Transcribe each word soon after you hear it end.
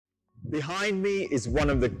Behind me is one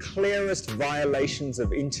of the clearest violations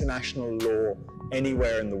of international law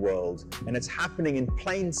anywhere in the world, and it's happening in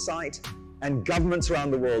plain sight, and governments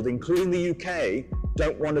around the world, including the UK,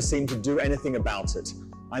 don't want to seem to do anything about it.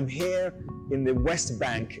 I'm here in the West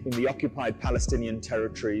Bank in the occupied Palestinian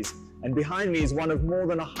territories, and behind me is one of more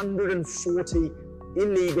than 140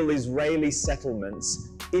 illegal Israeli settlements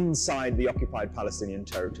inside the occupied Palestinian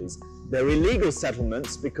territories. They're illegal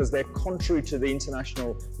settlements because they're contrary to the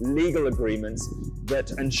international legal agreements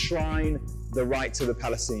that enshrine the rights of the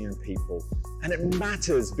Palestinian people. And it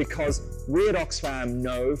matters because we at Oxfam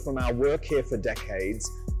know from our work here for decades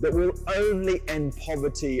that we'll only end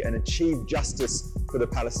poverty and achieve justice for the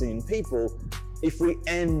Palestinian people if we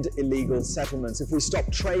end illegal settlements, if we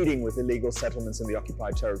stop trading with illegal settlements in the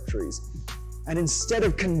occupied territories. And instead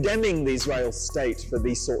of condemning the Israel state for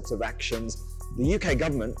these sorts of actions, the UK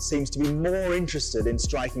government seems to be more interested in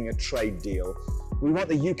striking a trade deal. We want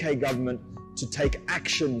the UK government to take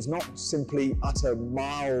actions, not simply utter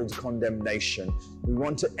mild condemnation. We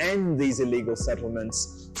want to end these illegal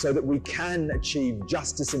settlements so that we can achieve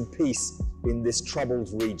justice and peace in this troubled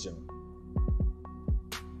region.